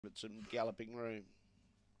With some galloping room.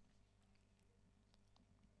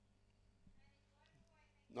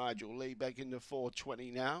 Nigel Lee back into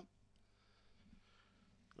 420 now.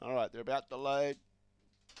 All right, they're about to load.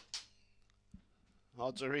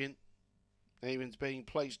 Odds are in. Evens being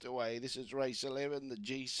placed away. This is race 11, the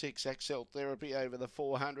G6 Accel Therapy over the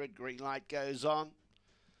 400. Green light goes on.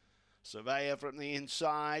 Surveyor from the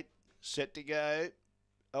inside, set to go.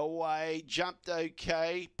 Away, jumped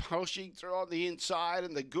okay, pushing through on the inside,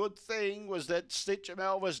 and the good thing was that Stitcher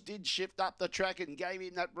Elvis did shift up the track and gave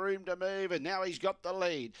him that room to move, and now he's got the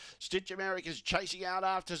lead. Stitcher America's chasing out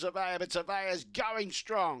after Surveyor, but Surveyor's going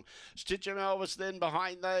strong. Stitcher Elvis then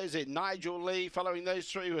behind those, and Nigel Lee following those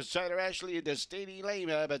three was Soda Ashley and Destiny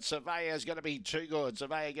Lima, but Surveyor's going to be too good.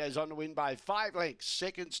 Surveyor goes on to win by 5 lengths.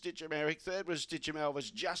 Second, Stitcher America. Third was Stitcher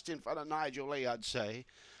Elvis, just in front of Nigel Lee, I'd say.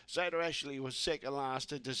 Soda Ashley was second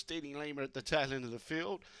last, and Destiny Lima at the tail end of the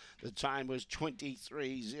field. The time was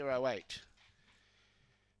 23.08.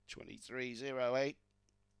 23.08.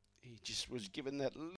 He just was given that